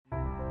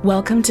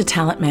Welcome to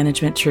Talent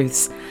Management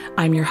Truths.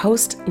 I'm your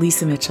host,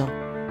 Lisa Mitchell.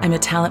 I'm a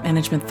talent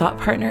management thought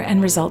partner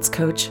and results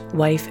coach,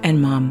 wife,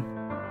 and mom.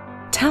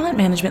 Talent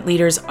management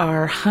leaders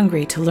are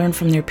hungry to learn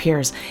from their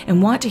peers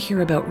and want to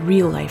hear about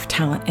real-life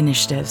talent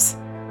initiatives.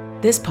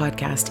 This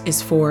podcast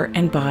is for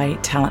and by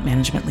talent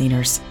management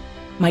leaders.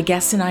 My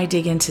guests and I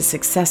dig into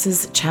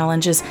successes,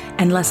 challenges,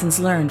 and lessons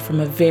learned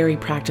from a very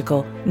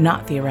practical,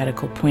 not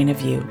theoretical point of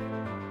view.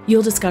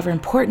 You'll discover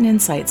important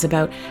insights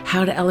about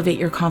how to elevate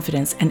your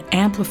confidence and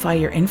amplify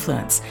your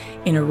influence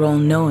in a role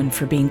known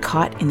for being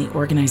caught in the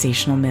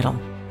organizational middle.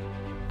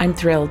 I'm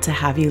thrilled to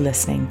have you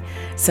listening.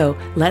 So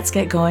let's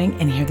get going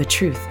and hear the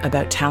truth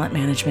about talent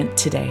management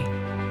today.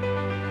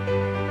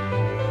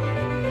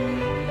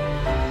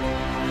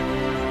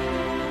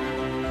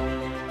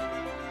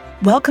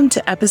 Welcome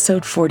to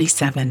episode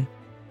 47.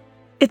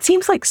 It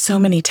seems like so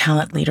many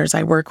talent leaders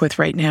I work with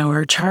right now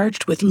are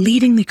charged with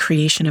leading the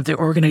creation of their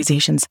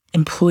organization's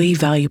employee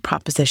value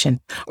proposition,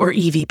 or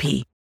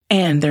EVP,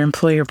 and their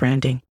employer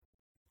branding.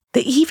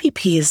 The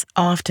EVP is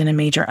often a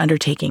major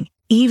undertaking,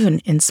 even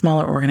in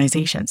smaller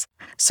organizations.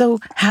 So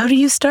how do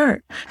you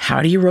start?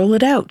 How do you roll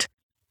it out?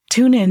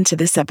 Tune in to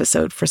this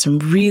episode for some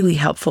really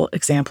helpful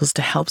examples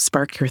to help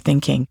spark your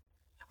thinking.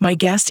 My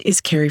guest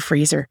is Carrie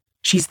Fraser.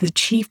 She's the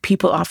Chief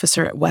People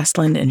Officer at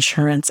Westland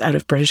Insurance out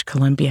of British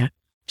Columbia.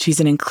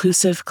 She's an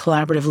inclusive,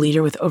 collaborative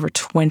leader with over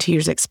 20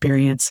 years'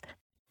 experience.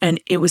 And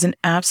it was an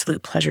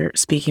absolute pleasure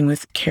speaking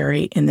with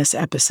Carrie in this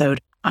episode.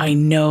 I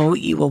know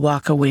you will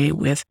walk away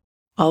with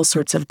all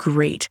sorts of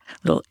great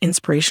little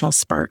inspirational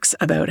sparks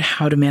about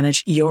how to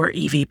manage your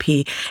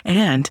EVP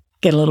and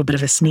get a little bit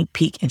of a sneak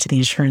peek into the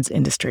insurance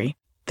industry.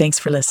 Thanks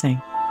for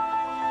listening.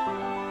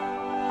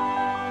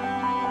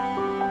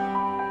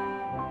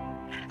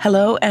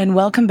 Hello and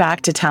welcome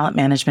back to Talent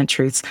Management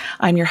Truths.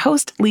 I'm your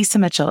host, Lisa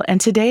Mitchell, and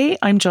today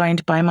I'm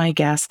joined by my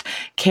guest,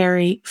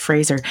 Carrie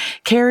Fraser.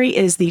 Carrie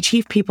is the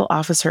Chief People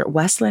Officer at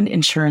Westland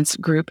Insurance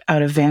Group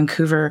out of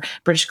Vancouver,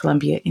 British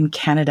Columbia in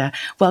Canada.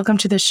 Welcome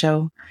to the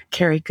show,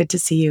 Carrie. Good to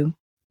see you.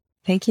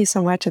 Thank you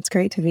so much. It's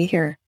great to be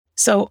here.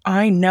 So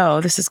I know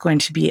this is going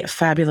to be a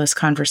fabulous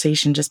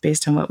conversation just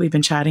based on what we've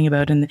been chatting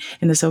about in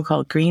the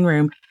so-called green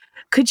room.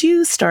 Could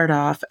you start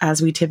off,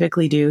 as we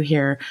typically do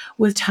here,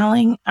 with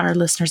telling our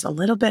listeners a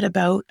little bit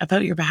about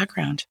your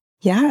background?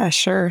 Yeah,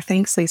 sure.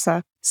 Thanks,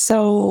 Lisa.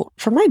 So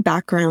for my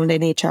background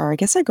in HR, I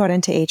guess I got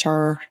into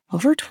HR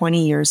over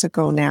 20 years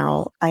ago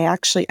now. I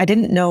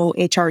didn't know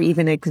HR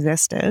even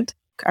existed.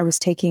 I was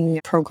taking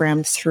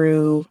programs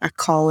through a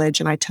college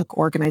and I took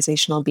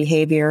organizational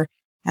behavior.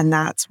 And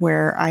that's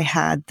where I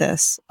had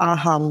this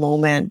aha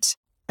moment.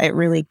 It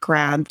really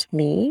grabbed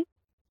me.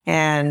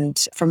 And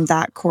from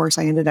that course,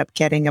 I ended up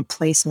getting a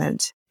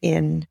placement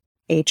in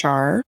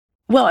HR.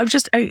 Well,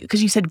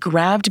 because you said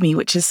grabbed me,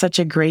 which is such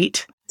a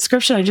great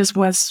description. I just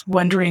was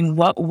wondering,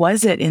 what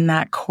was it in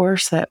that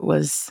course that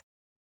was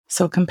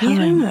so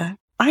compelling? Yeah.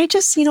 I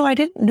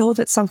didn't know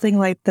that something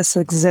like this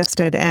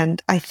existed.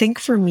 And I think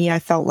for me, I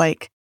felt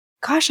like,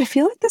 gosh, I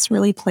feel like this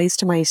really plays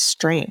to my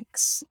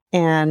strengths.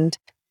 And,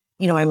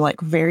 I'm like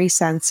very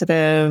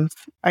sensitive.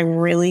 I'm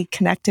really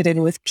connected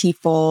in with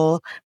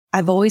people.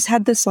 I've always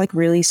had this like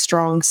really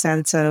strong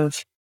sense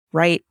of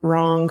right,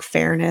 wrong,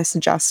 fairness,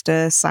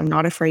 justice. I'm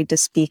not afraid to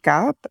speak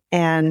up.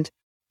 And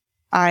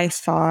I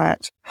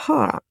thought,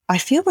 I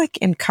feel like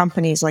in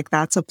companies, like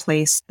that's a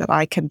place that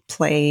I could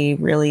play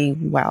really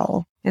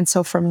well. And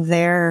so from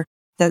there,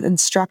 the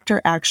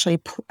instructor actually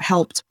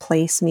helped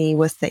place me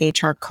with the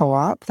HR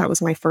co-op. That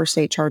was my first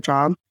HR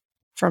job.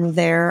 From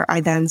there, I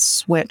then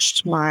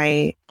switched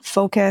my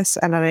focus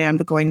and I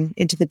ended up going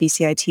into the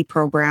BCIT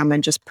program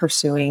and just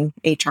pursuing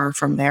HR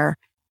from there.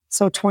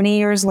 So 20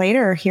 years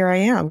later, here I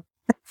am.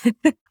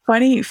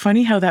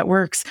 Funny how that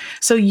works.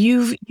 So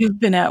you've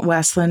been at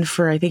Westland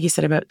for, I think you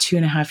said about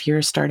 2.5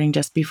 years, starting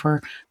just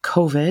before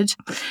COVID,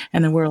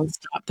 and the world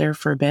stopped there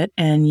for a bit.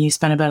 And you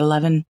spent about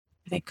 11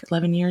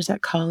 years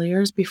at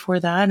Colliers before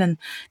that, and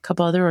a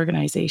couple other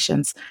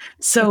organizations.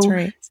 So That's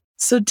right.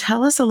 So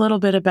tell us a little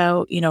bit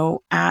about,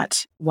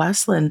 at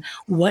Westland,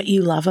 what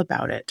you love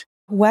about it.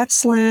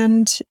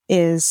 Westland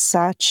is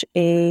such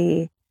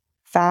a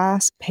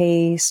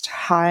fast-paced,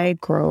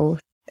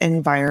 high-growth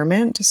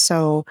environment.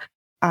 So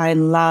I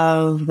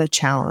love the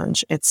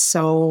challenge. It's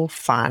so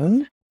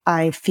fun.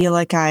 I feel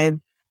like I've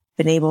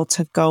been able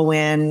to go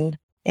in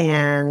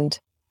and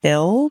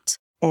build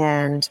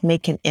and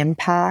make an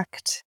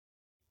impact.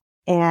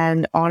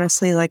 And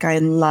honestly, like I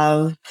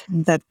love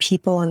the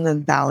people and the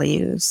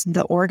values.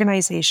 The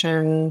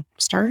organization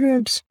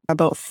started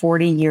about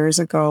 40 years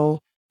ago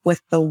with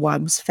the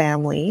Wubbs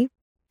family.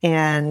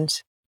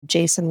 And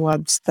Jason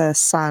Wubbs, the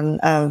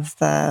son of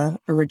the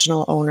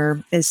original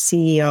owner, is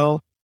CEO.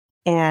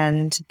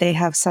 And they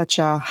have such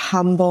a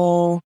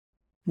humble,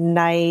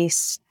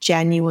 nice,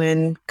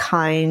 genuine,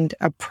 kind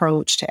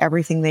approach to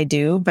everything they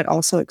do, but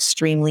also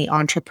extremely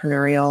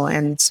entrepreneurial.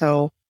 And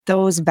so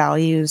those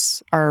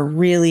values are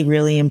really,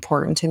 really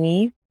important to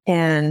me.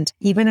 And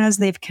even as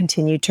they've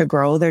continued to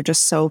grow, they're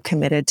just so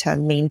committed to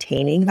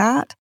maintaining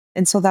that.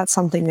 And so that's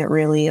something that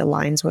really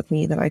aligns with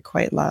me that I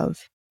quite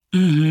love.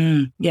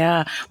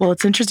 Yeah. Well,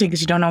 it's interesting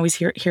because you don't always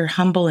hear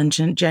humble and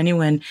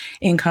genuine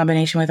in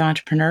combination with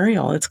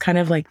entrepreneurial. It's kind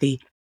of like the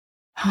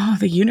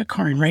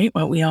unicorn, right?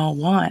 What we all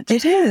want.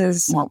 It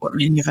is. What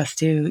many of us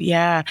do.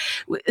 Yeah.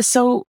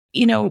 So,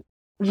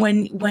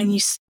 when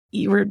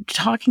you were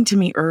talking to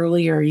me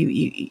earlier,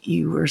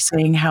 you were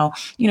saying how,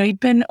 you'd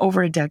been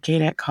over a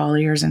decade at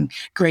Colliers and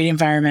great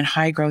environment,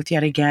 high growth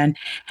yet again.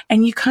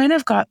 And you kind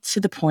of got to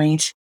the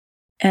point,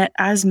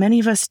 as many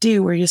of us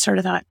do, where you sort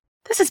of thought,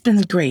 this has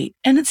been great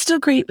and it's still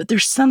great, but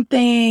there's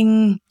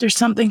something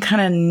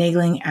kind of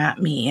niggling at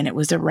me. And it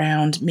was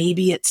around,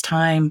 maybe it's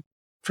time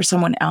for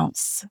someone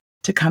else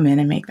to come in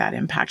and make that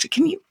impact.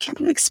 Can you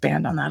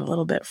expand on that a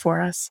little bit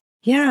for us?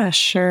 Yeah,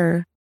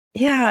 sure.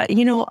 Yeah,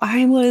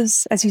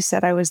 as you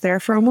said, I was there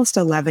for almost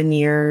 11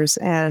 years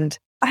and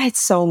I had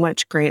so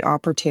much great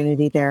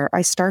opportunity there.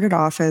 I started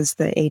off as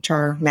the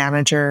HR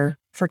manager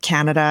for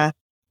Canada.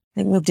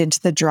 I moved into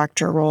the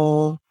director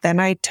role. Then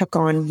I took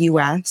on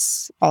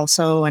US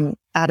also and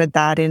added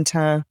that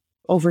into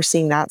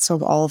overseeing that.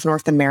 So all of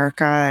North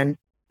America. And,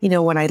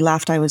 when I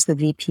left, I was the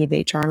VP of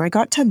HR and I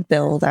got to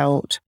build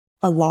out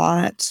a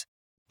lot.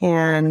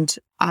 And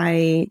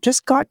I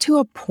just got to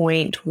a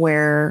point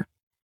where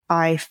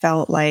I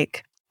felt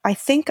like I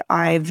think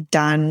I've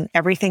done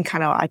everything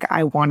kind of like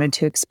I wanted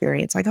to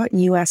experience. I got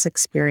US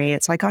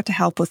experience. I got to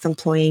help with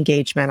employee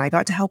engagement. I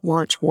got to help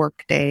launch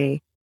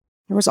Workday.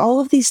 There was all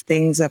of these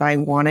things that I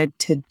wanted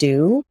to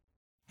do.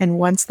 And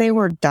once they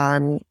were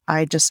done,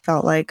 I just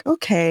felt like,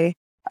 okay,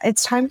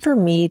 it's time for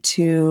me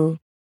to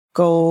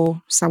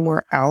go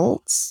somewhere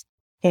else.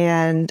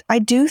 And I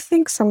do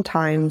think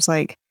sometimes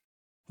like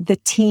the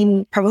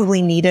team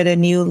probably needed a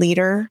new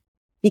leader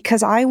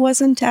because I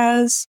wasn't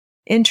as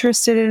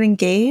interested and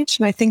engaged.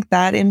 And I think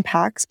that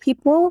impacts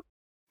people.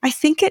 I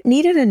think it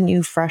needed a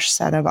new, fresh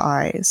set of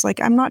eyes. Like,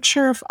 I'm not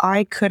sure if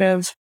I could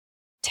have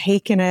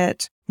taken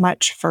it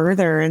much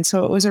further. And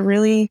so I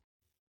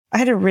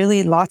had a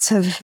really lots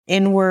of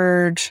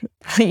inward,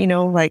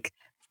 like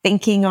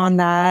thinking on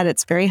that.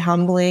 It's very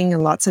humbling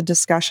and lots of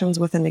discussions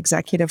with an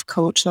executive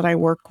coach that I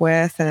work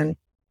with. And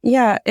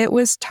yeah, it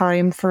was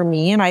time for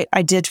me. And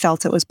I did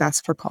felt it was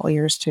best for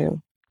Colliers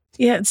too.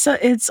 Yeah,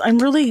 I'm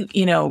really,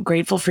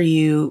 grateful for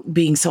you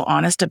being so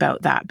honest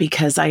about that,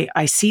 because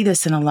I see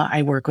this in a lot.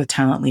 I work with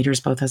talent leaders,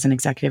 both as an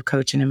executive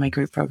coach and in my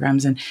group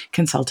programs and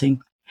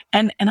consulting.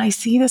 And I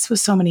see this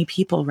with so many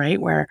people, right?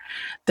 Where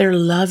they're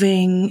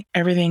loving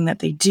everything that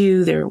they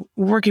do. They're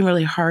working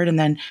really hard. And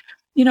then,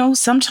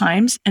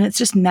 sometimes, and it's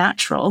just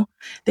natural,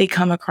 they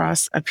come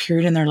across a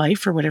period in their life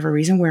for whatever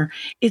reason where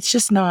it's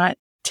just not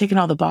ticking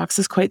all the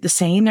boxes quite the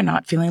same. They're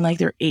not feeling like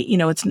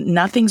it's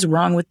nothing's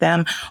wrong with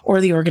them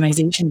or the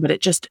organization, but it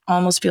just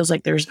almost feels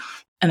like there's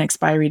an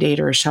expiry date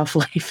or a shelf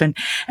life.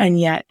 And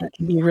yet it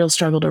can be a real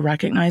struggle to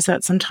recognize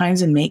that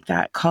sometimes and make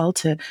that call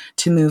to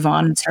move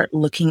on and start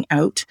looking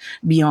out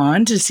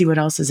beyond to see what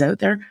else is out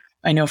there.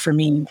 I know for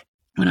me,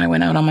 when I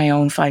went out on my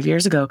own 5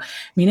 years ago, I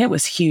mean, it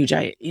was huge.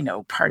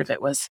 Part of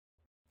it was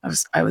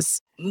I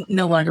was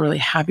no longer really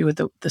happy with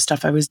the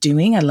stuff I was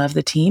doing. I love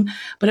the team,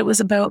 but it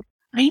was about,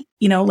 right,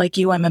 like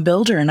you, I'm a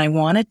builder and I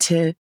wanted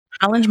to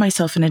challenge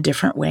myself in a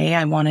different way.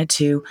 I wanted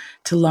to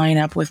line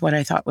up with what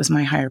I thought was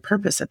my higher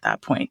purpose at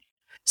that point.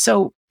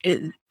 So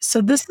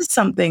this is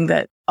something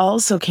that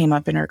also came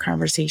up in our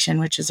conversation,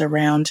 which is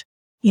around,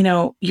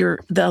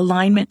 the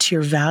alignment to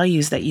your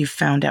values that you've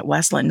found at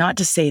Westland. Not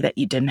to say that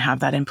you didn't have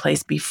that in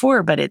place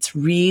before, but it's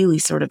really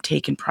sort of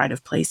taken pride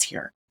of place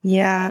here.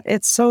 Yeah,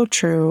 it's so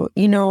true.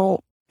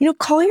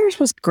 Colliers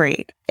was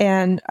great.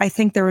 And I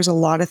think there was a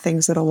lot of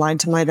things that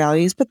aligned to my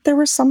values, but there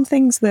were some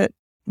things that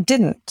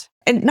didn't.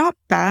 And not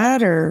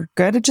bad or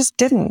good, it just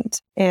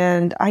didn't.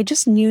 And I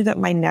just knew that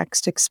my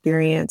next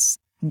experience,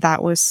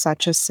 that was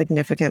such a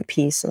significant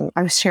piece. And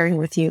I was sharing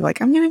with you,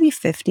 like, I'm going to be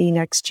 50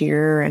 next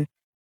year. And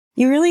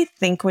you really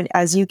think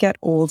as you get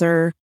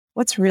older,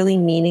 what's really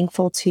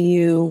meaningful to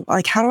you?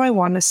 Like, how do I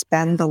want to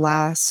spend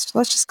let's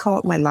just call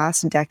it my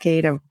last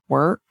decade of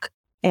work?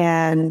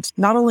 And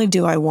not only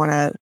do I want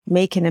to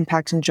make an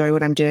impact, enjoy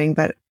what I'm doing,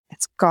 but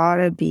it's got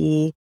to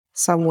be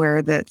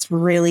somewhere that's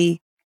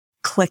really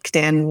clicked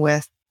in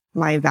with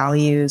my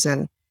values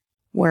and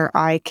where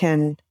I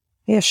can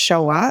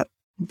show up,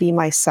 be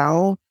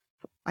myself.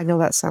 I know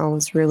that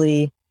sounds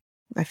really,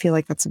 I feel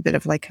like that's a bit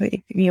of like,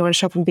 you want to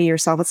show up and be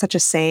yourself. It's such a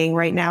saying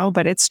right now,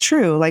 but it's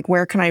true. Like,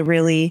 where can I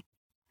really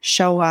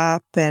show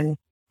up and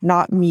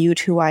not mute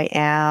who I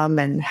am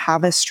and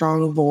have a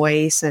strong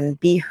voice and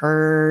be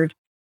heard?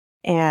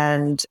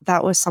 And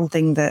that was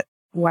something that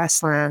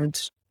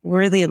Westland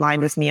really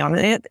aligned with me on.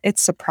 It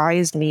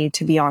surprised me,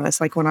 to be honest.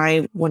 Like when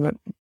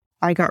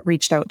I got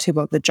reached out to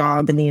about the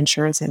job in the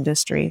insurance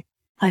industry,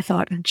 I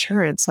thought,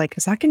 insurance, like,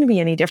 is that going to be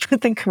any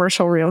different than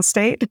commercial real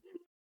estate?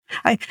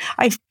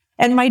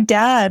 And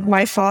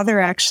my father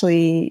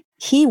actually,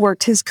 he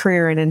worked his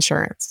career in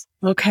insurance.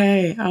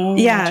 Okay. Oh,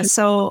 yeah.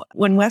 So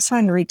when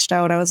Westland reached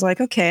out, I was like,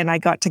 okay. And I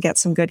got to get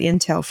some good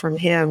intel from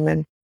him.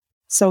 And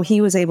so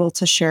he was able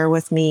to share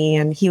with me,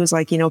 and he was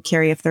like,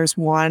 Carrie, if there's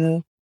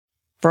one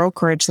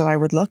brokerage that I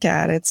would look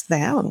at, it's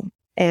them.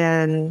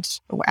 And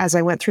as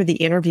I went through the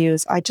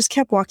interviews, I just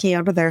kept walking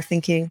out of there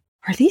thinking,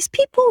 are these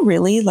people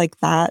really like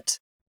that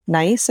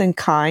nice and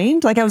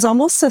kind? Like I was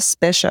almost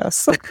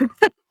suspicious.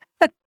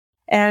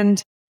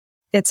 And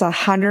it's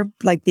 100,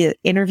 like the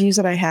interviews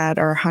that I had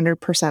are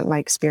 100% my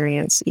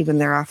experience, even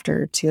there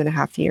after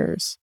 2.5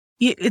 years.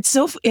 It's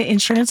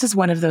insurance is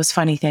one of those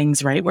funny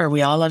things, right? Where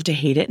we all love to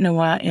hate it in a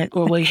while,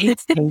 or we hate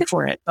to pay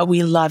for it, but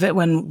we love it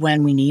when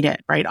we need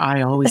it, right?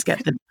 I always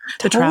get the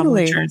travel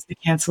Totally. insurance, the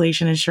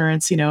cancellation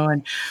insurance,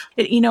 and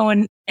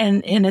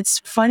it's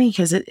funny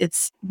because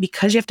it's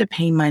because you have to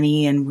pay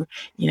money, and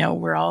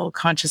we're all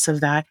conscious of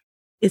that.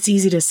 It's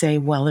easy to say,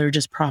 well, they're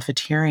just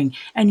profiteering,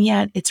 and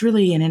yet it's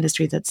really an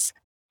industry that's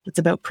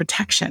about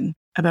protection,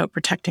 about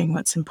protecting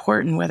what's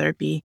important, whether it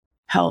be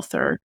health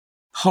or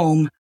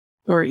home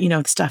or,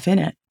 stuff in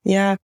it.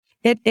 Yeah,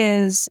 it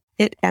is.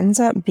 It ends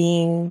up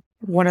being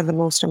one of the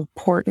most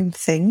important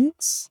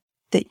things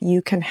that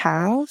you can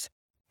have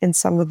in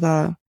some of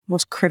the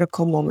most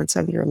critical moments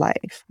of your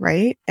life,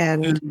 right?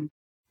 And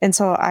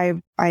so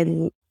I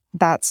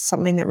that's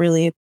something that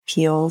really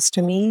appeals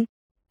to me.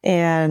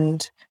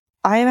 And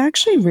I'm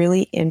actually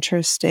really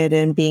interested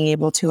in being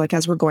able to, like,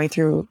 as we're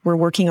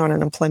working on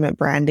an employment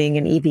branding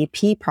and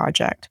EVP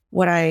project.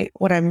 What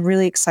I'm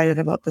really excited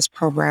about this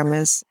program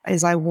is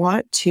I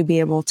want to be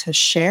able to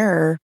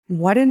share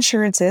what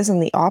insurance is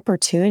and the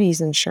opportunities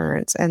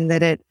insurance, and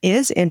that it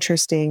is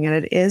interesting and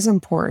it is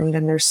important.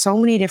 And there's so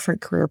many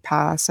different career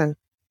paths.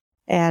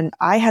 And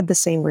I had the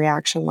same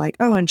reaction, like,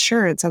 oh,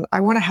 insurance. And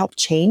I want to help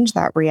change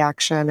that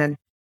reaction.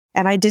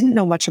 And I didn't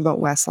know much about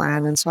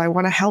Westland. And so I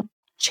want to help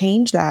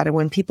change that. And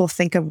when people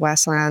think of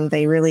Westland,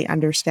 they really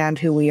understand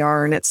who we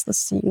are. And it's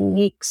this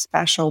unique,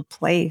 special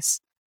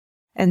place.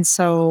 And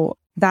so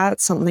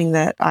that's something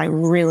that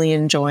I'm really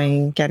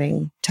enjoying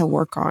getting to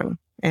work on.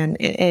 And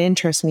it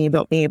interests me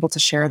about being able to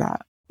share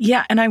that.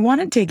 Yeah. And I want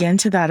to dig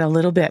into that a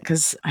little bit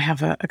because I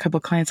have a couple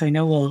of clients I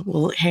know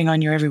will hang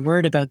on your every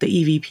word about the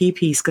EVP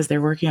piece because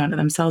they're working on it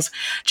themselves.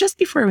 Just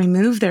before we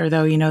move there,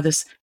 though,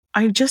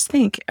 I just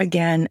think,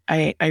 again,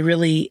 I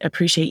really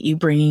appreciate you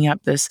bringing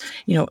up this,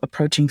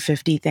 approaching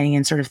 50 thing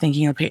and sort of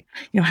thinking, okay,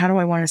 how do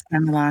I want to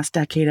spend the last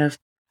decade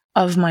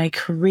of my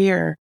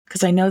career?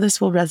 Because I know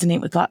this will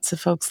resonate with lots of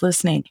folks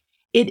listening.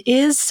 It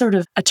is sort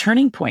of a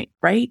turning point,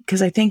 right?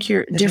 Because I think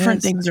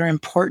different things are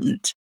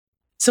important.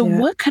 So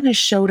what kind of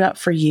showed up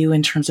for you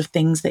in terms of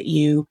things that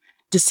you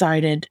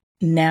decided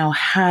now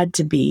had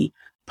to be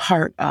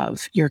part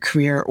of your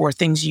career or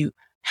things you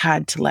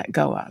had to let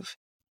go of?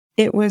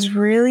 It was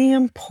really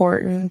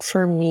important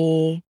for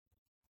me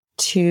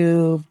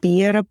to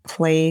be at a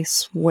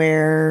place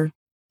where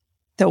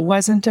that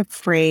wasn't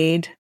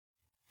afraid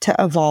to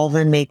evolve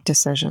and make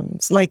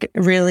decisions, like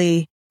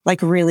really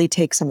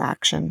take some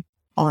action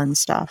on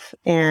stuff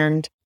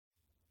and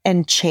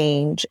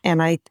change.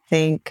 And I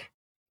think,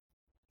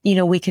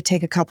 we could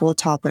take a couple of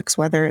topics,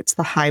 whether it's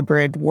the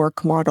hybrid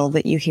work model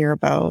that you hear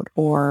about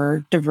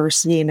or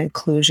diversity and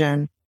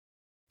inclusion.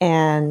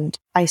 And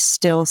I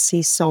still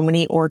see so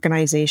many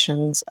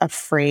organizations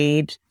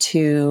afraid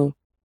to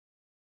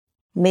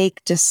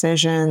make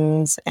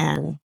decisions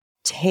and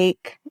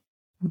take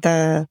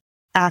the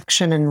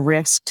action and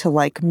risk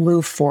to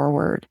move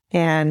forward.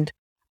 And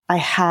I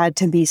had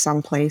to be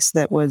someplace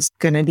that was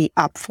going to be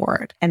up for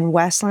it. And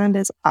Westland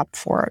is up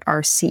for it.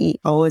 Our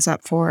CEO is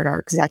up for it. Our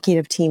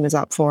executive team is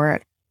up for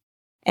it.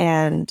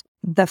 And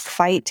the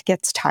fight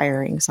gets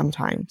tiring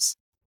sometimes,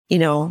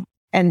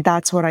 and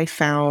that's what I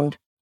found.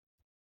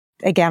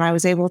 Again, I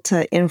was able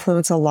to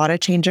influence a lot of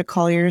change at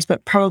Colliers,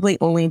 but probably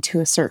only to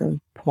a certain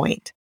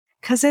point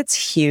because it's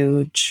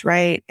huge,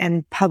 right?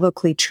 And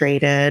publicly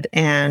traded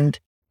and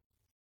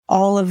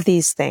all of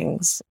these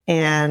things.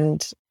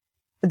 And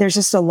there's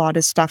just a lot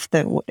of stuff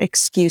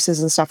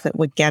excuses and stuff that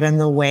would get in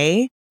the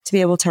way to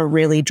be able to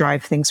really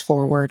drive things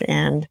forward.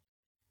 And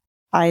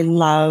I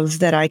love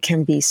that I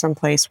can be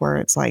someplace where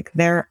it's like,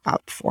 they're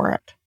up for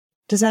it.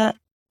 Does that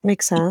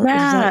make sense?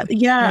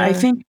 Yeah. I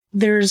think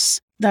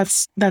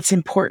that's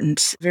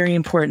important, very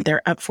important.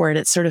 They're up for it.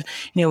 It's sort of,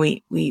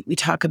 we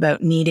talk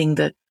about needing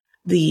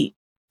the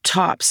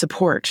top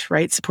support,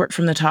 right? Support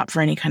from the top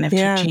for any kind of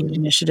change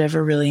initiative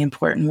or really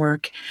important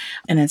work.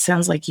 And it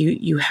sounds like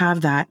you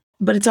have that,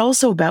 but it's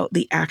also about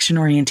the action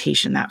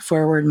orientation, that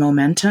forward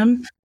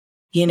momentum,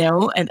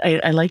 and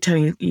I liked how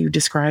you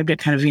described it,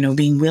 kind of,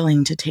 being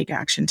willing to take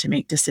action, to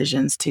make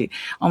decisions, to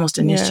almost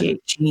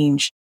initiate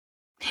change.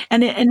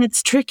 And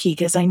it's tricky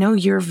because I know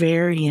you're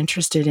very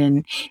interested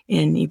in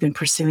you've been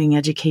pursuing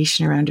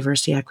education around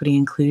diversity, equity,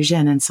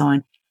 inclusion, and so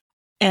on.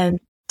 And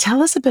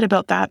tell us a bit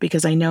about that,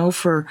 because I know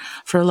for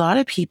a lot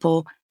of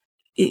people,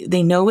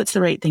 they know it's the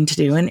right thing to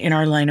do in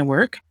our line of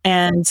work,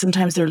 and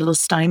sometimes they're a little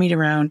stymied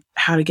around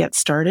how to get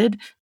started.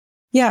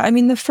 Yeah, I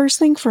mean, the first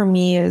thing for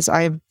me is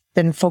I've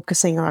been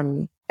focusing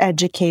on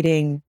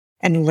educating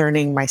and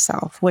learning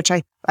myself, which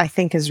I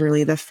think is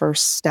really the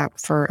first step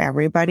for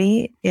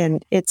everybody.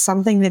 And it's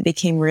something that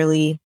became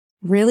really,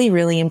 really,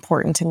 really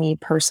important to me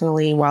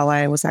personally while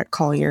I was at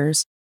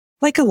Colliers.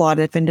 Like a lot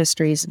of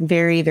industries,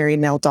 very, very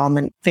male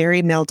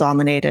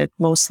dominated,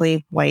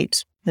 mostly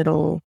white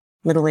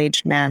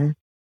middle-aged men.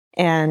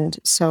 And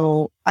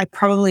so I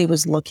probably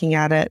was looking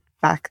at it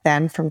back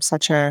then from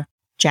such a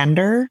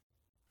gender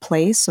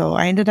place. So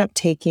I ended up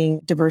taking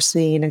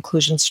diversity and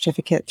inclusion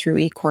certificate through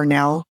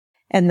eCornell.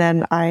 And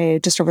then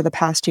just over the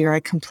past year,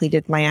 I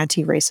completed my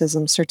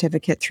anti-racism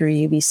certificate through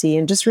UBC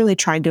and just really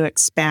tried to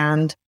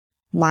expand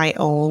my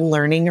own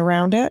learning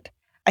around it.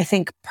 I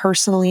think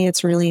personally,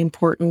 it's really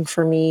important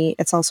for me.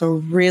 It's also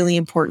really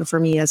important for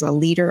me as a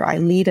leader. I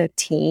lead a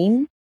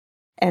team.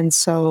 And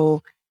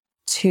so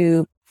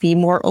to be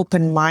more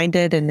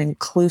open-minded and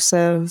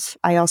inclusive,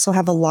 I also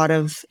have a lot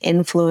of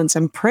influence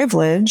and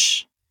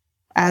privilege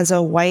as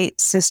a white,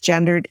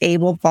 cisgendered,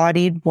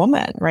 able-bodied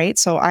woman, right?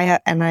 So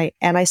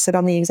I sit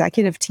on the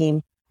executive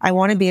team. I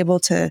want to be able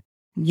to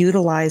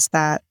utilize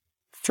that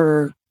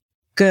for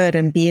good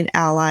and be an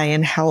ally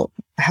and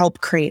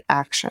help create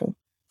action.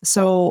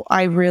 So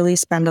I really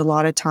spend a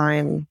lot of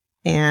time,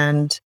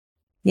 and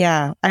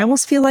yeah, I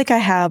almost feel like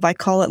I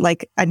call it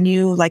like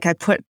I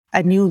put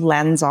a new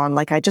lens on,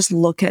 like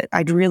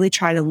I'd really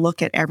try to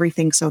look at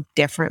everything so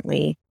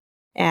differently.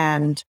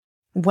 And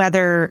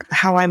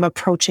how I'm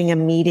approaching a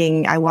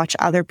meeting, I watch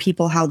other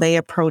people, how they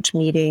approach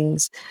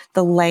meetings,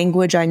 the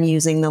language I'm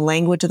using, the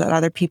language that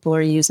other people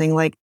are using.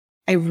 Like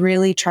I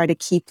really try to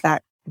keep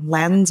that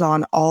lens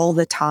on all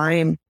the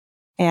time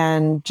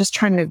and just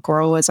trying to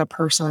grow as a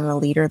person and a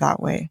leader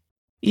that way.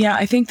 Yeah,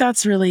 I think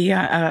that's really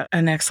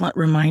an excellent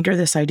reminder,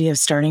 this idea of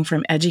starting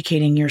from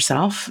educating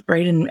yourself,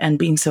 right? And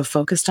being so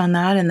focused on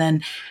that, and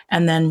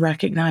then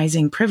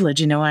recognizing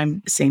privilege.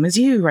 I'm same as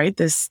you, right?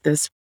 This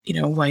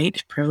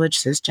white,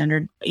 privileged,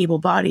 cisgendered,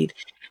 able-bodied.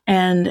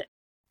 And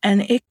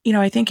it,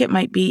 I think it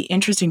might be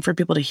interesting for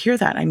people to hear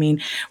that. I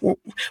mean,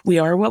 we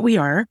are what we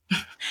are.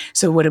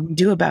 So what do we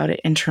do about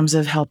it in terms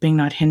of helping,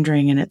 not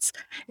hindering? And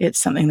it's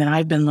something that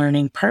I've been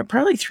learning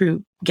partly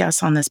through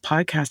guests on this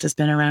podcast, has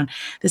been around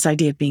this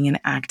idea of being an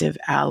active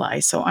ally.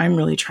 So I'm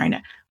really trying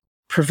to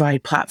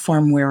provide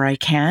platform where I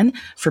can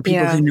for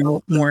people who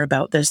know more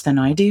about this than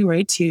I do,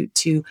 right?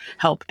 To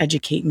help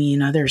educate me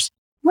and others.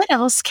 What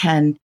else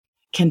can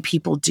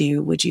people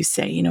do, would you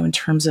say, in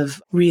terms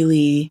of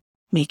really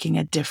making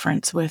a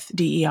difference with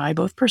DEI,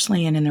 both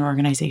personally and in their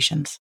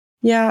organizations?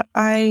 Yeah,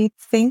 I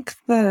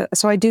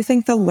do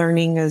think the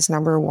learning is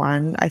number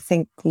one. I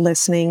think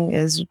listening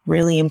is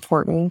really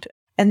important.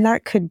 And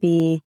that could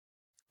be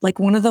like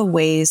one of the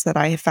ways that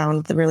I have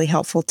found really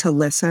helpful to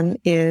listen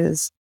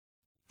is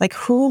like,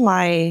 who am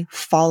I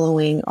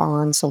following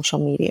on social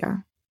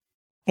media?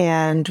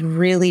 And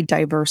really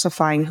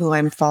diversifying who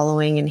I'm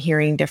following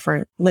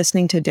and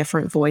listening to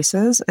different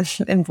voices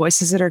and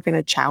voices that are going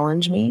to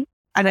challenge me.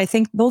 And I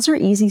think those are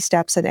easy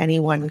steps that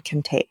anyone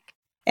can take.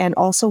 And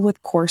also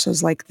with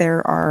courses, like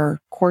there are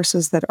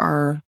courses that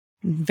are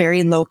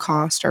very low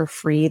cost or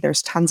free.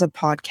 There's tons of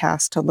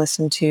podcasts to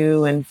listen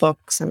to and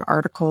books and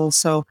articles.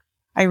 So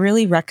I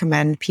really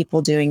recommend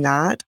people doing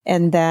that.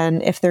 And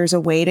then if there's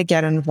a way to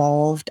get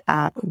involved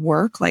at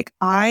work, like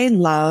I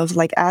love,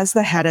 like as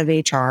the head of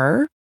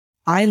HR,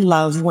 I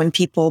love when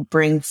people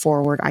bring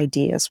forward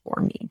ideas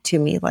to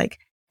me, like,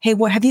 hey,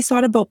 what have you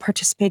thought about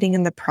participating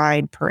in the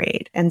Pride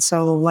Parade? And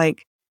so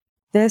like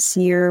this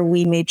year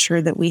we made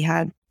sure that we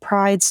had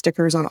Pride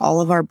stickers on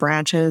all of our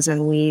branches,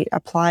 and we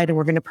applied and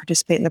we're going to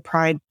participate in the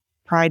Pride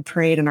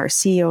Parade, and our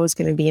CEO is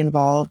going to be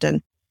involved.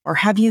 Or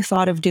have you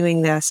thought of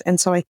doing this? And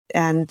so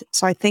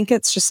I think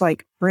it's just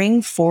like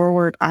bring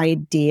forward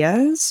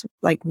ideas.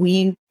 Like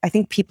I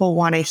think people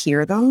want to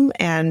hear them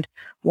and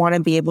want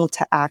to be able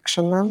to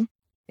action them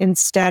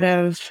instead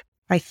of,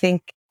 I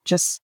think,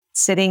 just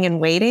sitting and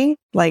waiting.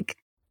 Like,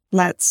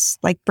 let's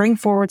like bring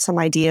forward some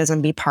ideas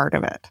and be part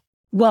of it.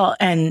 Well,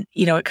 and,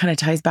 it kind of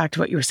ties back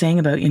to what you were saying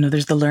about,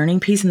 there's the learning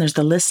piece and there's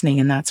the listening,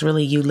 and that's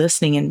really you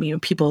listening.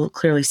 And, people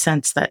clearly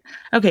sense that,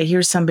 okay,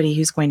 here's somebody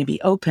who's going to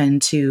be open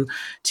to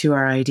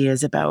our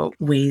ideas about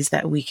ways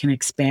that we can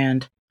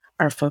expand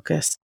our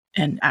focus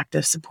and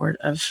active support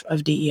of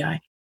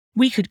DEI.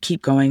 We could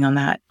keep going on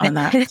that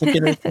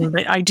particular thing,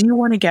 but I do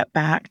want to get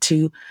back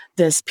to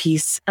this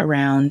piece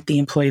around the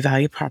employee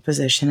value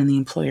proposition and the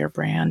employer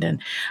brand.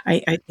 And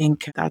I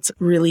think that's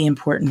really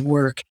important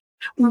work.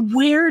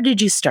 Where did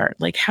you start?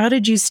 Like, how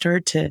did you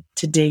start to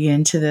dig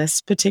into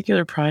this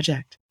particular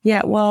project?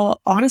 Yeah,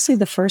 well, honestly,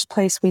 the first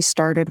place we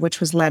started, which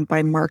was led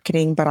by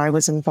marketing, but I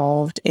was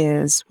involved,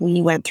 is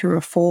we went through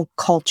a full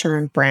culture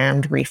and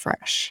brand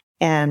refresh.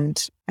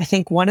 And I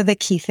think one of the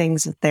key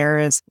things there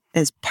is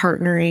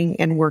partnering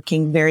and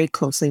working very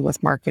closely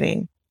with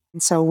marketing.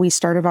 And so we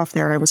started off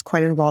there. I was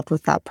quite involved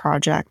with that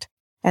project.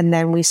 And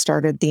then we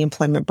started the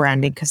employment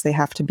branding because they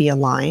have to be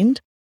aligned.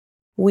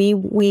 We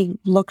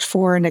looked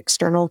for an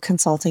external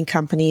consulting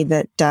company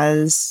that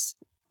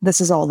this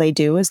is all they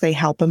do, is they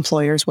help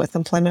employers with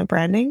employment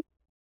branding.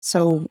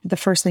 So the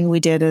first thing we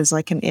did is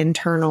like an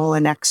internal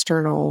and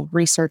external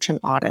research and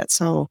audit.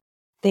 So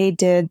they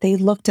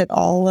looked at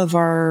all of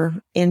our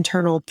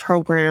internal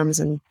programs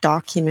and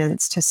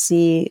documents to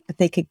see if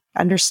they could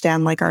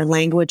understand like our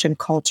language and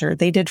culture.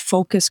 They did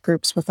focus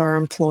groups with our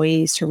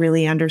employees to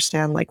really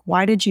understand, like,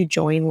 why did you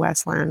join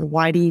Westland?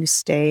 Why do you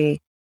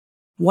stay?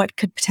 what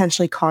could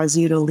potentially cause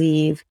you to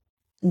leave.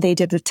 They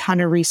did a ton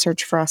of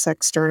research for us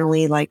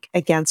externally, like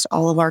against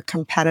all of our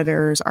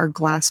competitors, our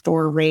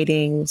Glassdoor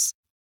ratings.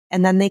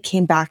 And then they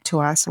came back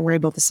to us and we're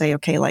able to say,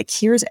 okay, like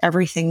here's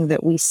everything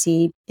that we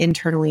see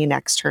internally and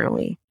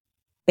externally.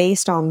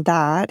 Based on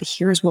that,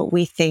 here's what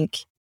we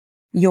think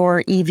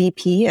your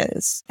EVP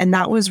is. And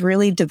that was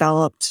really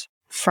developed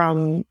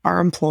from our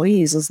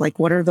employees, is like,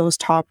 what are those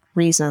top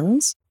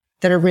reasons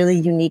that are really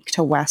unique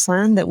to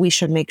Westland that we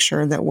should make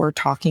sure that we're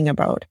talking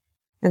about?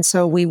 And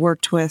so we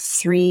worked with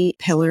 3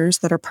 pillars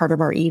that are part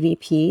of our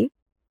EVP.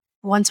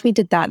 Once we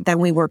did that, then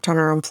we worked on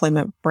our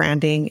employment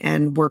branding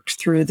and worked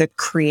through the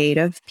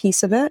creative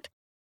piece of it.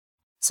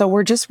 So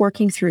we're just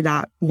working through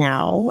that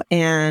now.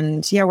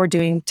 And yeah, we're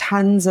doing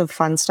tons of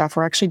fun stuff.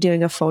 We're actually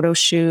doing a photo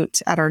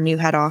shoot at our new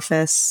head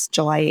office,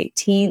 July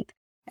 18th.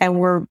 And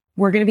we're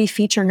going to be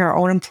featuring our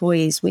own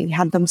employees. We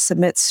had them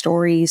submit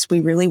stories. We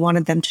really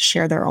wanted them to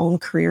share their own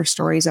career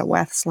stories at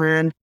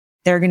Westland.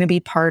 They're going to be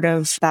part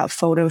of that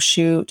photo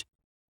shoot.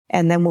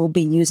 And then we'll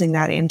be using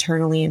that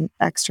internally and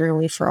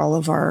externally for all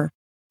of our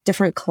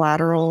different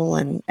collateral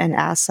and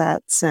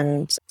assets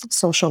and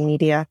social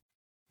media.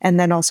 And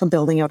then also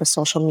building out a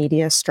social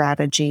media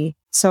strategy.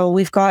 So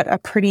we've got a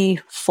pretty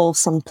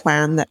fulsome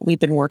plan that we've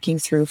been working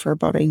through for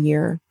about a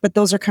year. But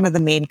those are kind of the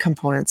main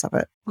components of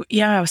it.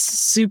 Yeah,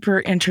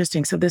 super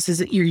interesting. So this is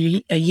a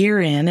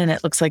year in, and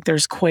it looks like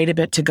there's quite a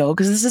bit to go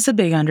because this is a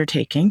big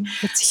undertaking.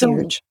 It's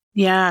huge.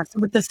 Yeah. So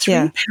with the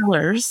 3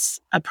 pillars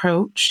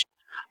approach,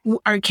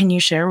 can you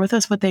share with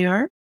us what they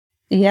are?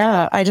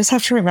 Yeah, I just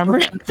have to remember.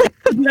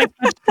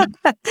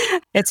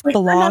 It's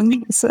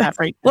belong.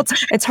 Well,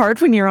 it's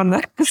hard when you're on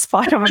the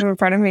spot in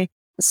front of me.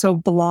 So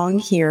belong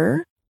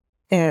here.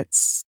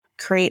 It's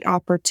create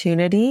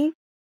opportunity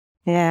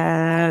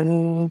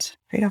and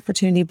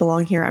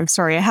belong here. I'm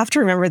sorry. I have to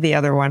remember the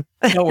other one.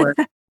 Don't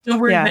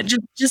worry. Yeah. But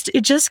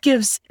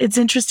it's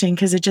interesting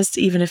because it just,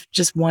 even if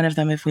just one of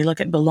them, if we look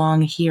at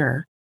belong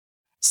here.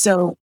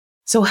 So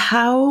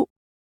how,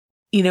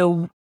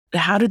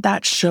 how did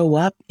that show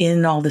up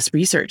in all this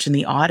research and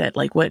the audit?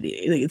 Like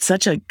it's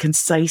such a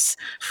concise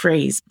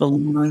phrase,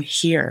 belong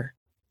here.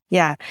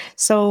 Yeah.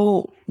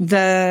 So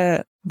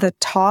the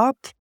top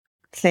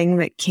thing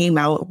that came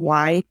out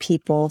why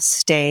people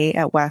stay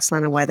at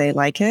Westland and why they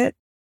like it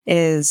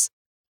is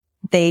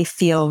they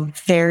feel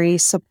very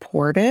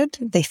supported.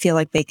 They feel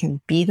like they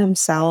can be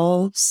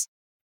themselves.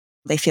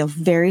 They feel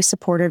very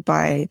supported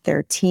by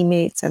their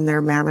teammates and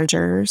their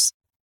managers.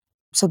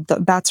 So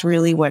that's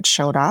really what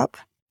showed up.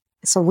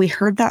 So we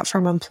heard that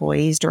from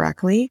employees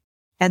directly.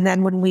 And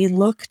then when we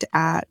looked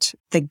at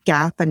the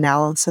gap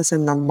analysis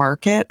in the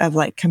market of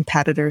like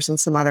competitors and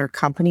some other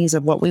companies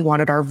of what we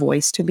wanted our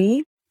voice to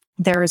be,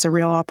 there is a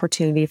real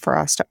opportunity for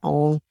us to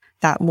own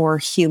that more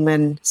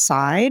human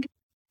side.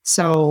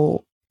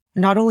 So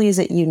not only is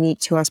it unique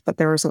to us, but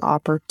there is an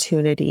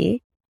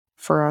opportunity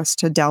for us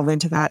to delve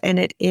into that. And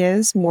it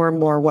is more and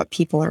more what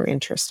people are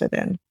interested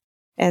in.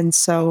 And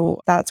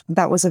so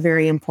that was a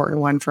very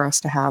important one for us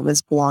to have,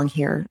 is belong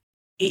here.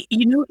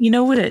 You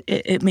know what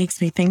it makes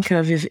me think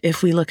of,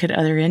 if we look at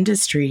other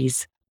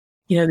industries,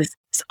 this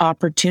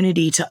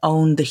opportunity to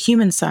own the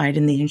human side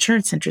in the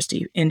insurance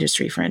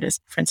industry, for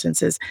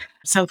instance, is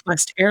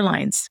Southwest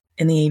Airlines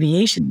in the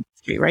aviation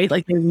industry, right?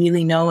 Like they're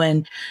really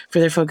known for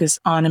their focus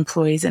on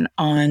employees and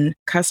on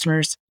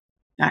customers.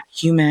 That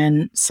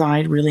human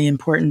side, really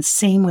important.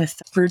 Same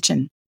with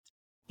Virgin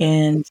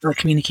and for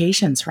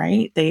communications,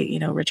 right? They,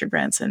 Richard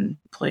Branson,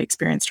 employee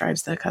experience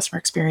drives the customer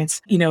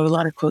experience. A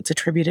lot of quotes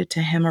attributed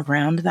to him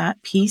around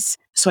that piece.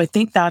 So I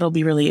think that'll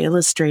be really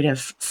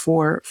illustrative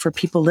for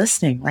people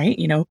listening, right?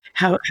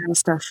 How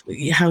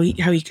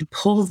you can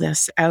pull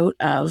this out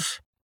of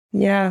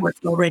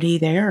what's already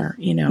there,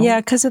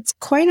 Yeah, because it's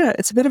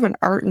a bit of an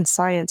art and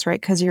science,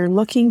 right? Because you're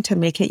looking to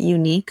make it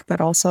unique,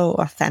 but also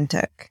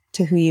authentic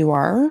to who you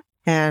are.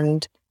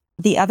 And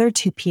the other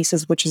 2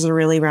 pieces, which is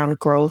really around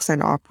growth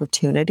and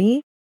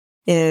opportunity,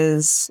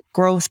 is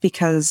growth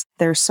because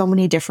there's so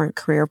many different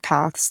career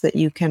paths that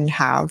you can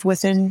have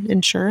within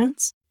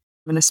insurance,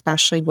 and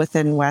especially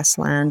within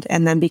Westland.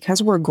 And then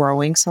because we're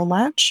growing so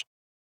much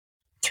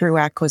through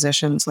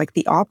acquisitions, like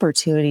the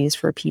opportunities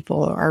for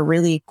people are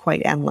really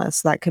quite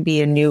endless. That could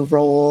be a new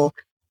role,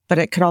 but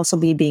it could also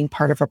be being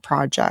part of a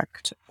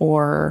project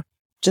or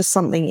just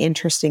something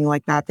interesting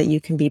like that you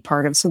can be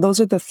part of. So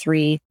those are the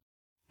 3.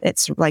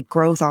 It's like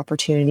growth,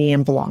 opportunity,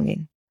 and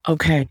belonging.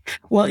 Okay.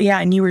 Well, yeah.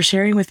 And you were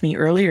sharing with me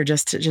earlier,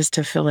 just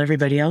to fill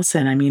everybody else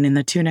in. I mean, in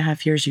the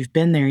 2.5 years you've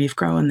been there, you've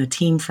grown the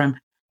team from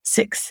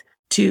 6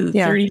 to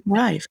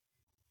 35.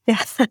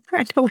 Yeah.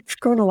 I know we've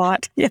grown a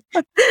lot. Yeah.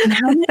 And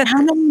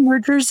how many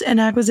mergers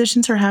and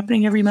acquisitions are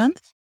happening every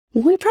month?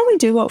 We probably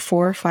do about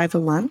 4 or 5 a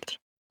month.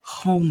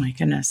 Oh my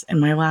goodness. And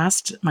my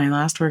last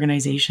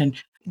organization,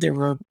 there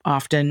were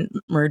often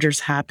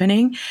mergers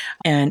happening,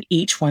 and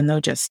each one though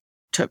just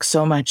took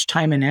so much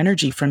time and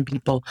energy from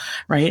people,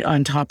 right,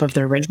 on top of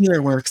their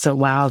regular work. So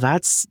wow,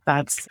 that's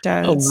a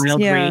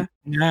wild rate.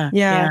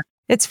 Yeah.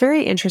 It's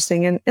very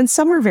interesting. And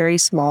some are very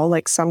small,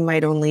 like some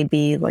might only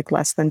be like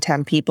less than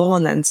 10 people,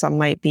 and then some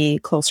might be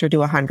closer to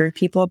 100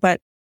 people. But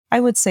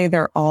I would say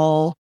they're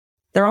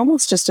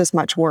almost just as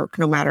much work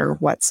no matter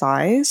what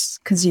size,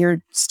 because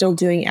you're still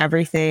doing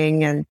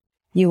everything and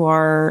you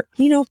are,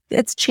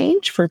 it's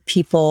change for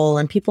people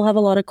and people have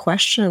a lot of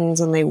questions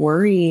and they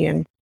worry.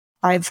 And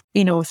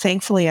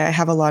thankfully I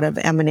have a lot of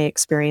M&A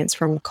experience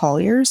from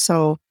Colliers.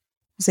 So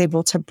was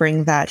able to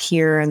bring that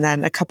here. And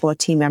then a couple of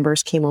team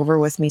members came over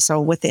with me. So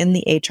within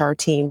the HR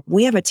team,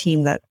 we have a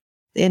team that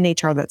in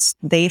HR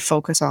they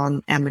focus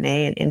on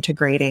M&A and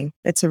integrating.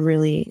 It's a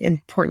really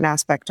important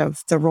aspect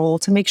of the role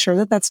to make sure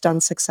that that's done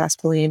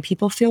successfully and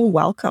people feel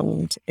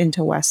welcomed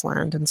into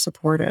Westland and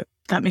supported.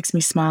 That makes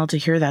me smile to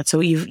hear that. So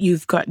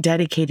you've got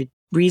dedicated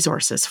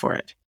resources for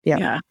it.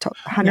 Yeah.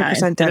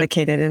 100%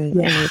 dedicated in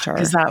HR.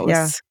 Because that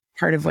was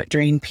part of what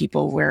drained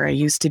people where I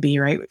used to be,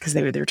 right? Because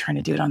they were trying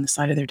to do it on the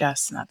side of their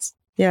desks, and that's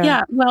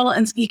well,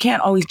 and you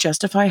can't always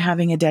justify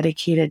having a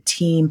dedicated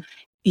team.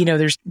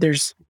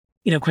 There's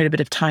quite a bit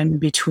of time in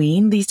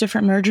between these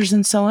different mergers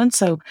and so on.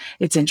 So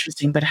it's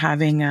interesting, but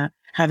having a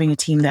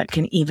team that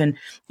can even,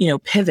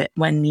 pivot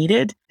when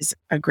needed is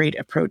a great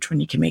approach when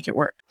you can make it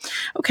work.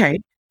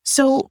 Okay.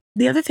 So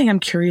the other thing I'm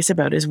curious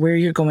about is where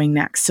you're going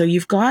next. So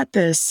you've got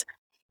this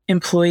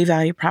employee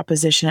value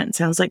proposition. It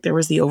sounds like there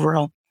was the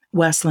overall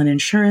Westland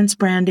Insurance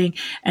branding,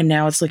 and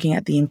now it's looking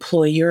at the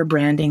employer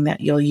branding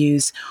that you'll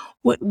use.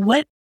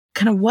 What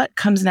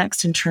comes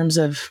next in terms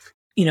of,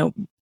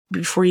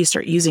 before you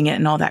start using it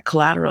and all that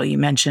collateral you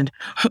mentioned,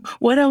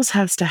 what else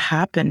has to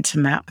happen to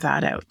map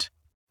that out?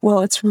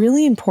 Well, it's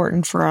really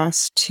important for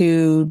us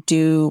to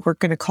do, we're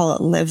going to call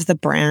it live the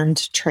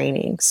brand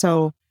training.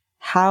 So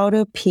how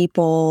do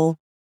people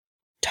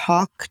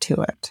talk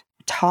to it?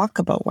 Talk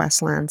about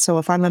Westland. So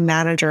if I'm a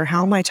manager,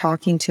 how am I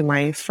talking to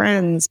my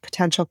friends,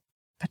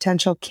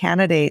 potential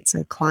candidates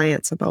and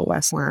clients about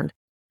Westland?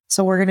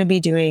 So we're going to be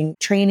doing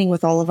training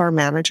with all of our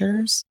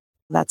managers.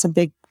 That's a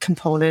big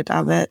component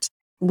of it.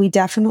 We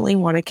definitely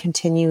want to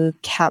continue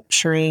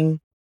capturing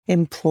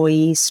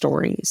employee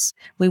stories.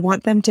 We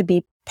want them to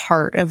be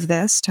part of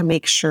this to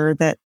make sure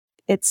that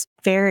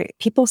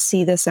people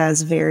see this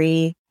as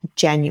very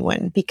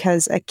genuine,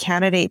 because a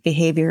candidate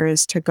behavior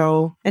is to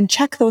go and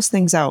check those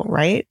things out,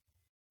 right?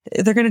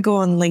 They're going to go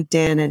on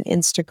LinkedIn and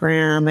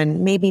Instagram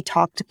and maybe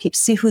talk to people,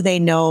 see who they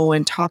know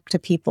and talk to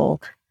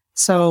people.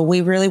 So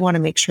we really want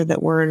to make sure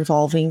that we're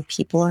involving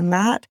people in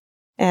that.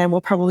 And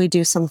we'll probably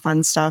do some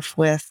fun stuff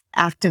with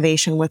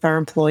activation with our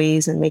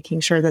employees and making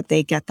sure that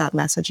they get that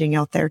messaging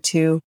out there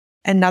too.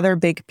 Another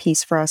big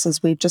piece for us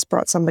is we've just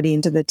brought somebody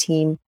into the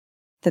team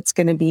that's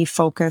going to be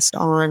focused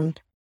on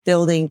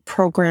building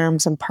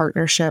programs and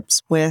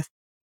partnerships with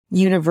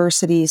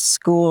universities,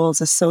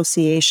 schools,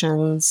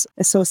 associations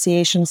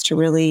to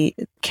really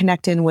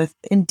connect in with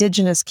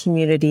Indigenous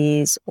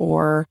communities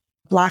or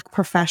Black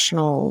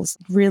professionals,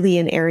 really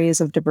in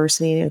areas of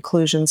diversity and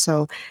inclusion.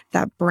 So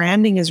that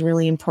branding is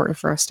really important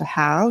for us to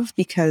have,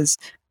 because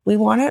we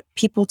want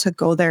people to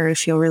go there and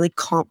feel really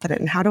confident.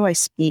 And how do I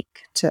speak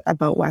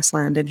about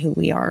Westland and who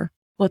we are?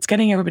 Well, it's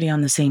getting everybody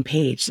on the same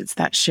page. It's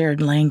that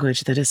shared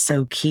language that is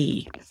so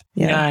key.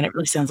 Yeah. And it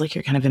really sounds like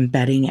you're kind of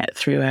embedding it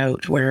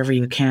throughout wherever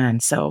you can.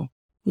 So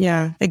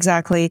yeah,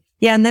 exactly.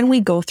 Yeah. And then we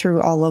go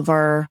through all of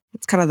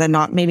it's kind of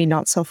the maybe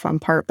not so fun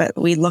part, but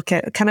we look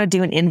at kind of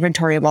do an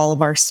inventory of all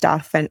of our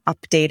stuff and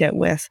update it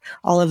with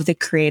all of the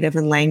creative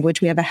and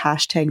language. We have a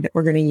hashtag that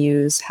we're going to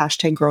use,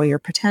 hashtag grow your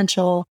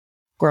potential,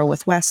 grow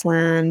with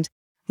Westland.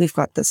 We've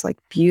got this like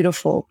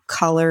beautiful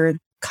colors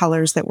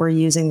that we're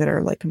using that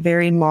are like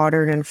very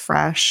modern and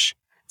fresh.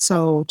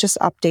 So just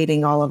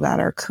updating all of that,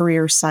 our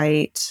career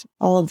site,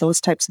 all of those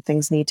types of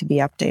things need to be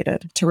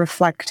updated to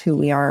reflect who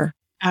we are.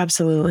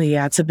 Absolutely.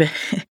 Yeah.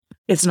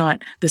 It's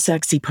not the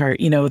sexy part,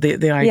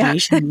 the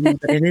ideation,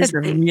 but it is a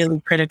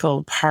really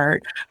critical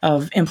part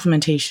of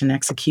implementation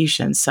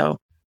execution. So,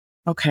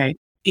 okay.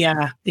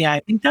 Yeah. I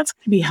think that's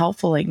going to be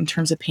helpful, like in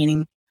terms of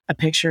painting a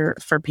picture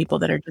for people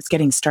that are just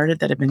getting started,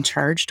 that have been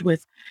charged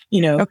with,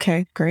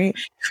 okay, great,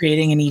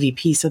 creating an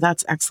EVP. So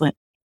that's excellent.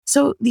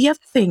 So the other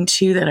thing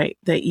too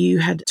that you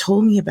had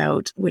told me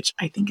about, which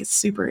I think is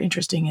super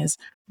interesting, is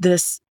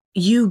this,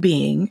 you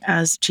being,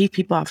 as Chief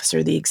People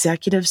Officer, the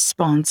executive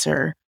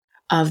sponsor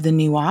of the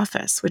new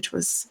office, which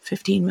was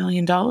 $15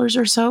 million or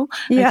so.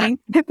 Yeah, I think.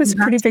 It was a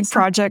pretty big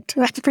project.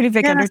 That's a pretty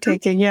big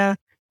undertaking. Yeah.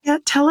 Yeah.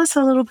 Tell us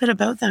a little bit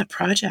about that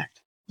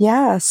project.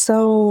 Yeah.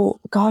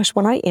 So, gosh,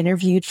 when I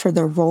interviewed for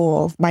the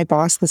role, my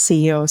boss, the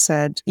CEO,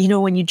 said,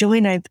 when you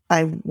join,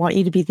 I want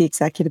you to be the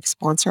executive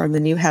sponsor of the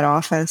new head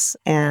office.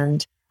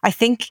 And I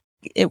think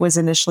it was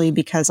initially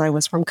because I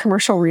was from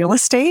commercial real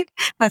estate.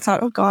 I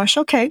thought, oh gosh,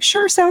 okay,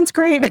 sure, sounds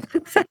great.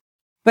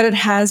 But it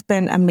has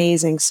been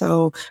amazing.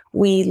 So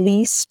we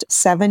leased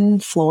 7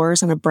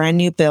 floors in a brand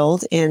new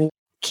build in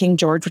King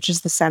George, which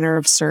is the center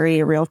of Surrey,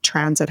 a real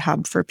transit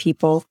hub for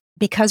people.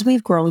 Because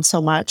we've grown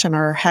so much and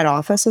our head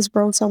office has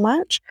grown so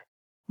much,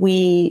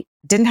 we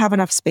didn't have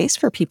enough space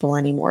for people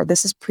anymore.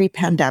 This is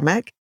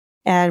pre-pandemic.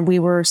 And we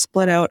were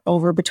split out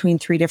over between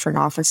 3 different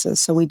offices.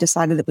 So we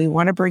decided that we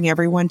want to bring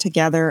everyone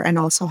together and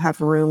also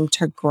have room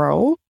to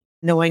grow,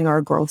 knowing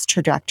our growth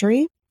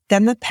trajectory.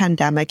 Then the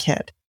pandemic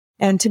hit.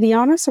 And to be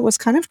honest, it was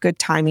kind of good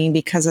timing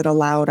because it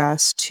allowed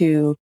us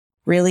to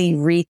really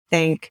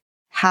rethink,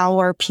 how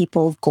are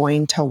people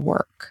going to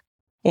work?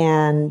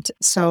 And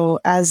so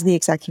as the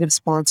executive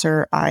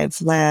sponsor,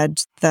 I've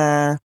led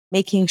the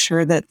making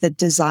sure that the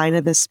design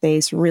of the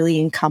space really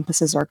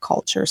encompasses our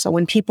culture. So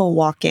when people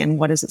walk in,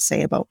 what does it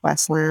say about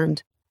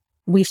Westland?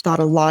 We've thought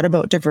a lot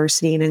about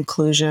diversity and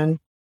inclusion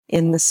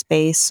in the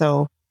space.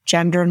 So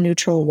gender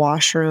neutral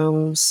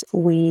washrooms.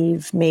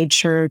 We've made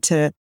sure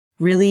to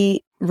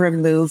really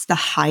remove the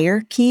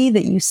hierarchy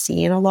that you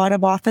see in a lot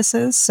of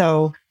offices.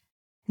 So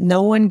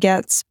no one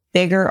gets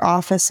bigger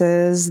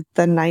offices,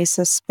 the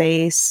nicest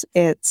space.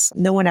 It's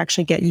no one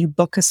actually you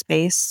book a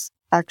space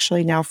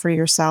actually now for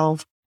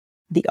yourself.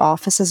 The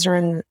offices are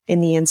in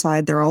the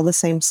inside. They're all the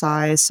same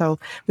size. So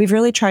we've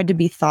really tried to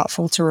be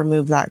thoughtful to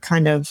remove that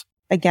kind of,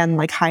 again,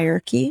 like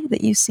hierarchy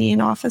that you see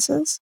in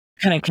offices.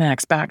 Kind of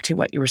connects back to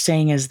what you were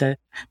saying is the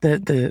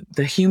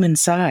human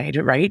side,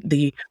 right?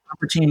 The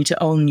opportunity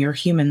to own your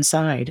human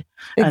side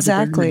as a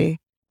business. Exactly.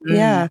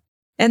 Yeah.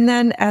 And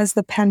then as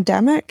the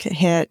pandemic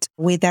hit,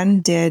 we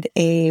then did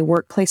a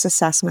workplace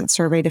assessment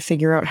survey to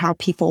figure out how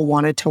people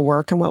wanted to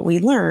work. And what we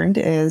learned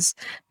is,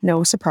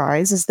 no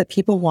surprise, is that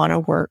people want to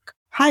work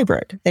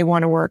hybrid. They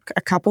want to work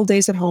a couple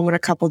days at home and a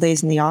couple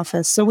days in the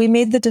office. So we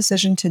made the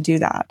decision to do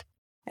that.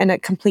 And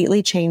it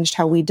completely changed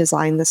how we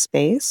designed the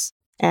space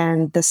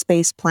and the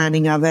space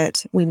planning of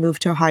it. We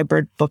moved to a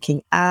hybrid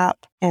booking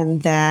app.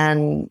 And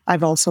then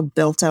I've also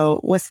built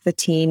out with the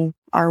team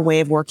our way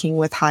of working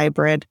with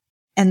hybrid.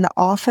 And the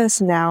office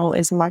now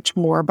is much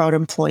more about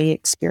employee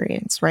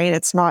experience, right?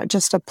 It's not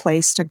just a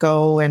place to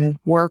go and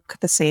work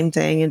the same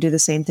thing and do the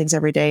same things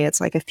every day.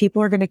 It's like if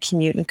people are going to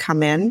commute and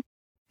come in,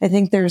 I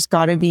think there's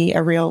got to be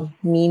a real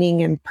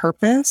meaning and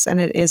purpose,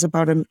 and it is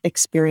about an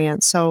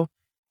experience. So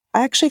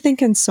I actually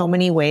think in so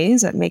many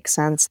ways it makes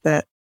sense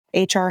that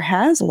HR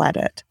has led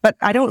it. But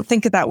I don't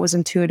think that was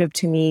intuitive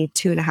to me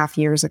 2.5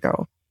 years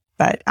ago.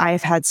 But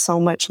I've had so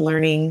much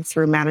learning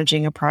through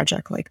managing a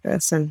project like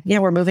this. And yeah,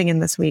 we're moving in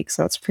this week,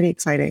 so it's pretty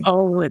exciting.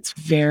 Oh, it's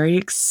very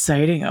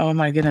exciting. Oh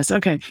my goodness.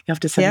 Okay. You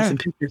have to send me some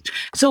pictures.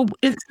 So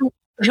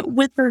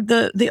with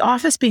the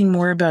office being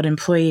more about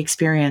employee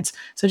experience.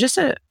 So just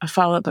a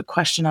follow-up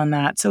question on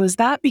that. So is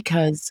that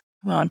because,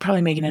 well, I'm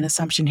probably making an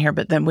assumption here,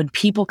 but then when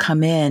people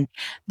come in,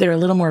 they're a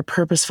little more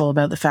purposeful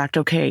about the fact,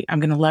 okay,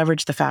 I'm going to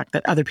leverage the fact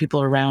that other people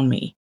are around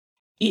me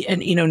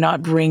and,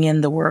 not bring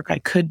in the work I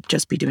could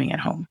just be doing at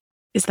home.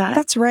 Is that?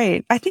 That's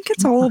right. I think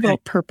it's all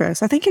about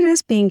purpose. I think it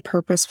is being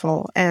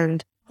purposeful.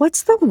 And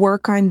what's the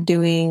work I'm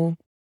doing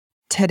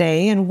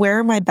today and where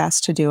am I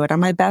best to do it?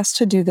 Am I best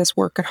to do this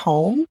work at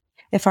home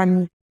if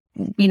I'm,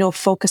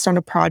 focused on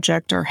a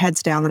project or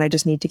heads down that I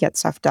just need to get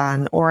stuff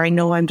done? Or I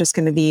know I'm just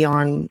going to be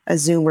on a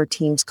Zoom or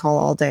Teams call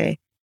all day.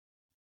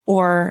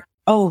 Or,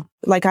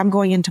 like I'm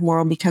going in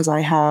tomorrow because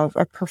I have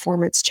a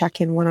performance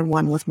check-in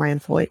one-on-one with my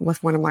employee,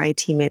 with one of my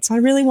teammates. I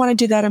really want to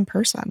do that in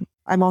person.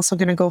 I'm also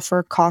going to go for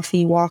a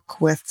coffee walk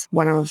with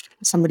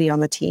somebody on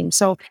the team.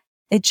 So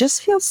it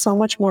just feels so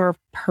much more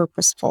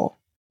purposeful.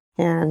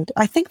 And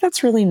I think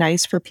that's really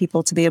nice for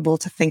people to be able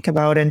to think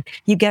about. And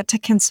you get to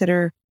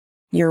consider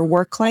your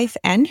work life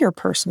and your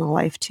personal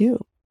life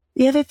too.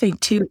 The other thing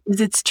too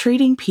is it's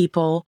treating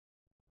people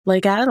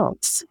like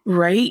adults,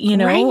 right?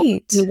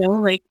 Right.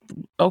 Like,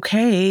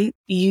 okay,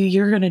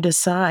 you're going to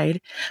decide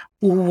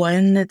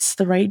when it's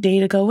the right day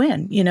to go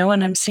in,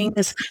 and I'm seeing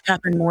this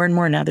happen more and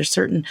more now. There's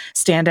certain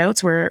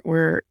standouts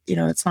where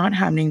it's not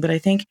happening, but I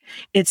think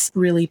it's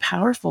really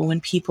powerful when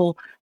people,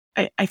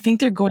 I think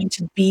they're going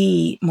to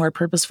be more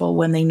purposeful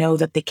when they know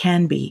that they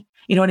can be,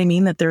 you know what I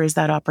mean? That there is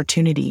that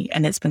opportunity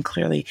and it's been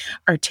clearly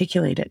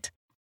articulated.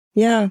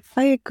 Yeah,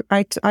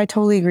 I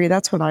totally agree.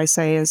 That's what I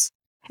say is,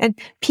 and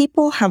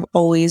people have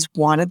always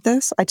wanted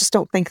this. I just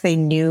don't think they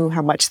knew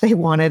how much they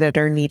wanted it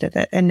or needed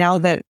it. And now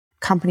that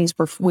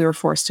we were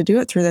forced to do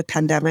it through the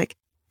pandemic,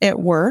 it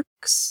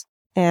works.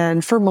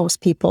 And for most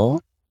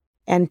people,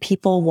 and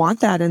people want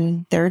that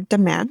and they're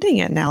demanding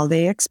it now.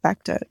 They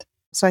expect it.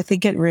 So I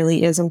think it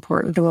really is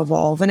important to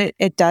evolve. And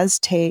it does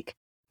take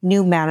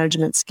new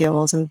management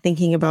skills and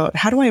thinking about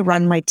how do I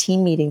run my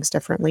team meetings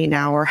differently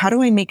now? Or how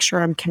do I make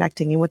sure I'm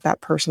connecting in with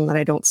that person that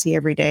I don't see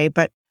every day?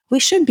 But we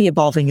should be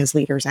evolving as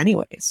leaders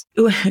anyways.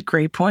 Ooh,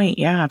 great point.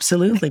 Yeah,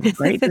 absolutely.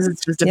 Right. This is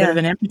just a bit of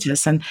an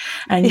impetus. And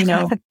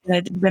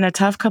it's been a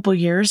tough couple of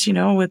years,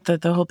 with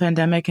the whole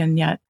pandemic, and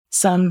yet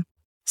some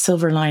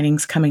silver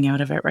linings coming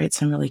out of it, right?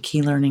 Some really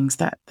key learnings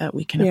that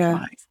we can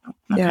apply. So,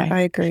 okay. Yeah, I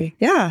agree.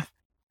 Yeah.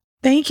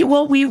 Thank you.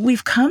 Well,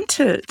 we've come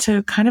to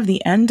kind of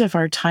the end of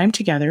our time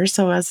together.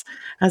 So as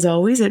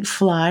always, it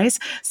flies.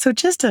 So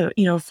just a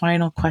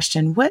final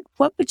question. What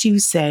would you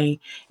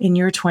say in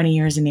your 20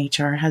 years in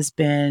HR has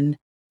been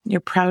your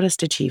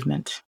proudest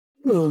achievement?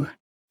 Ooh.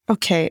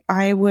 Okay.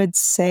 I would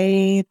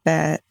say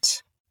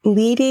that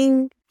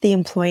leading the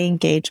employee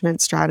engagement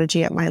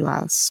strategy at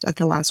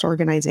the last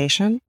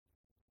organization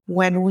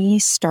when we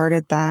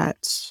started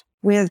that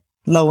with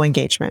low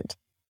engagement,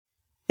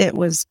 it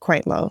was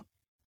quite low.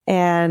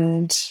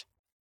 And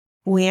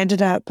we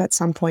ended up at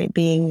some point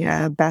being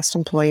a best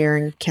employer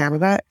in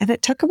Canada. And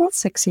it took about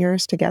 6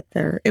 years to get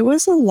there. It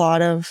was a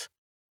lot of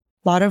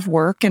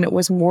work, and it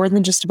was more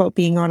than just about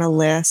being on a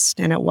list.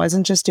 And it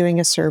wasn't just doing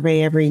a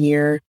survey every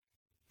year.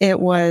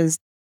 It was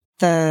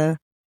the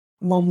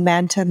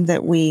momentum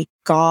that we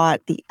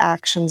got, the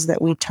actions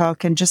that we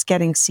took, and just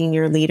getting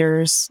senior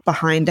leaders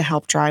behind to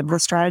help drive the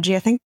strategy.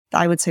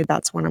 I would say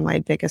that's one of my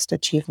biggest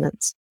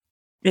achievements.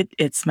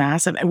 It's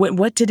massive.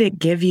 What did it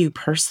give you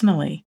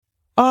personally?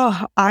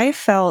 Oh, I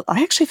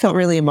actually felt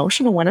really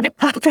emotional when it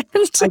happened.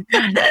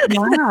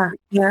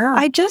 Yeah.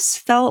 I just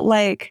felt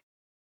like,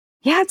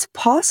 yeah, it's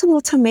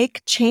possible to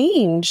make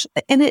change.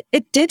 And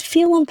it did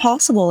feel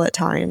impossible at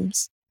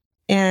times.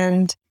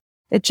 And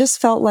it just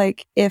felt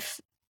like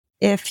if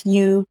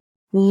you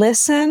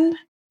listen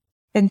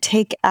and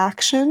take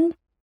action,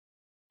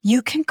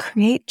 you can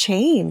create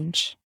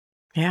change.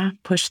 Yeah,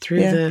 push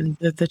through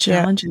the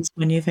challenges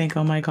when you think,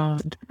 oh my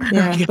God.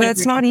 Yeah, but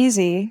it's not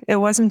easy. It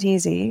wasn't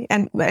easy.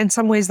 And in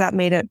some ways that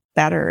made it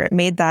better. It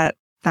made that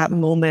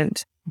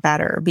moment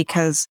better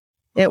because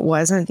it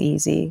wasn't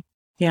easy.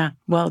 Yeah.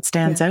 Well, it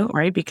stands out,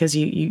 right? Because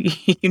you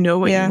know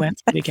what you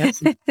went through to get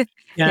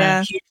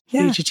there.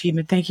 Huge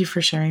achievement. Thank you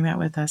for sharing that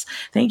with us.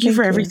 Thank you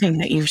for everything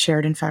that you've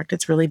shared. In fact,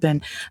 it's really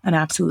been an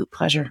absolute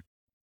pleasure.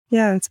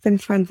 Yeah, it's been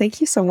fun.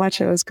 Thank you so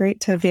much. It was great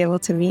to be able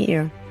to meet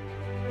you.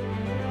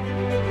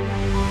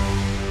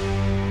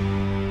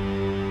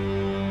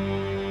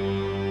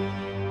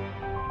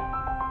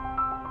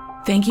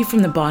 Thank you from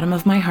the bottom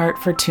of my heart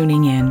for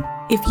tuning in.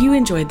 If you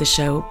enjoyed the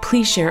show,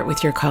 please share it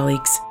with your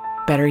colleagues.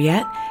 Better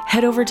yet,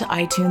 head over to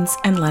iTunes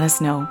and let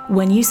us know.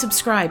 When you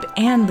subscribe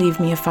and leave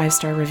me a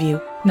 5-star review,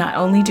 not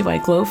only do I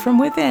glow from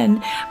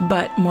within,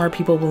 but more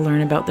people will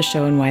learn about the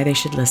show and why they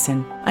should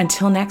listen.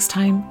 Until next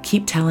time,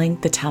 keep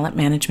telling the talent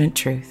management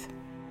truth.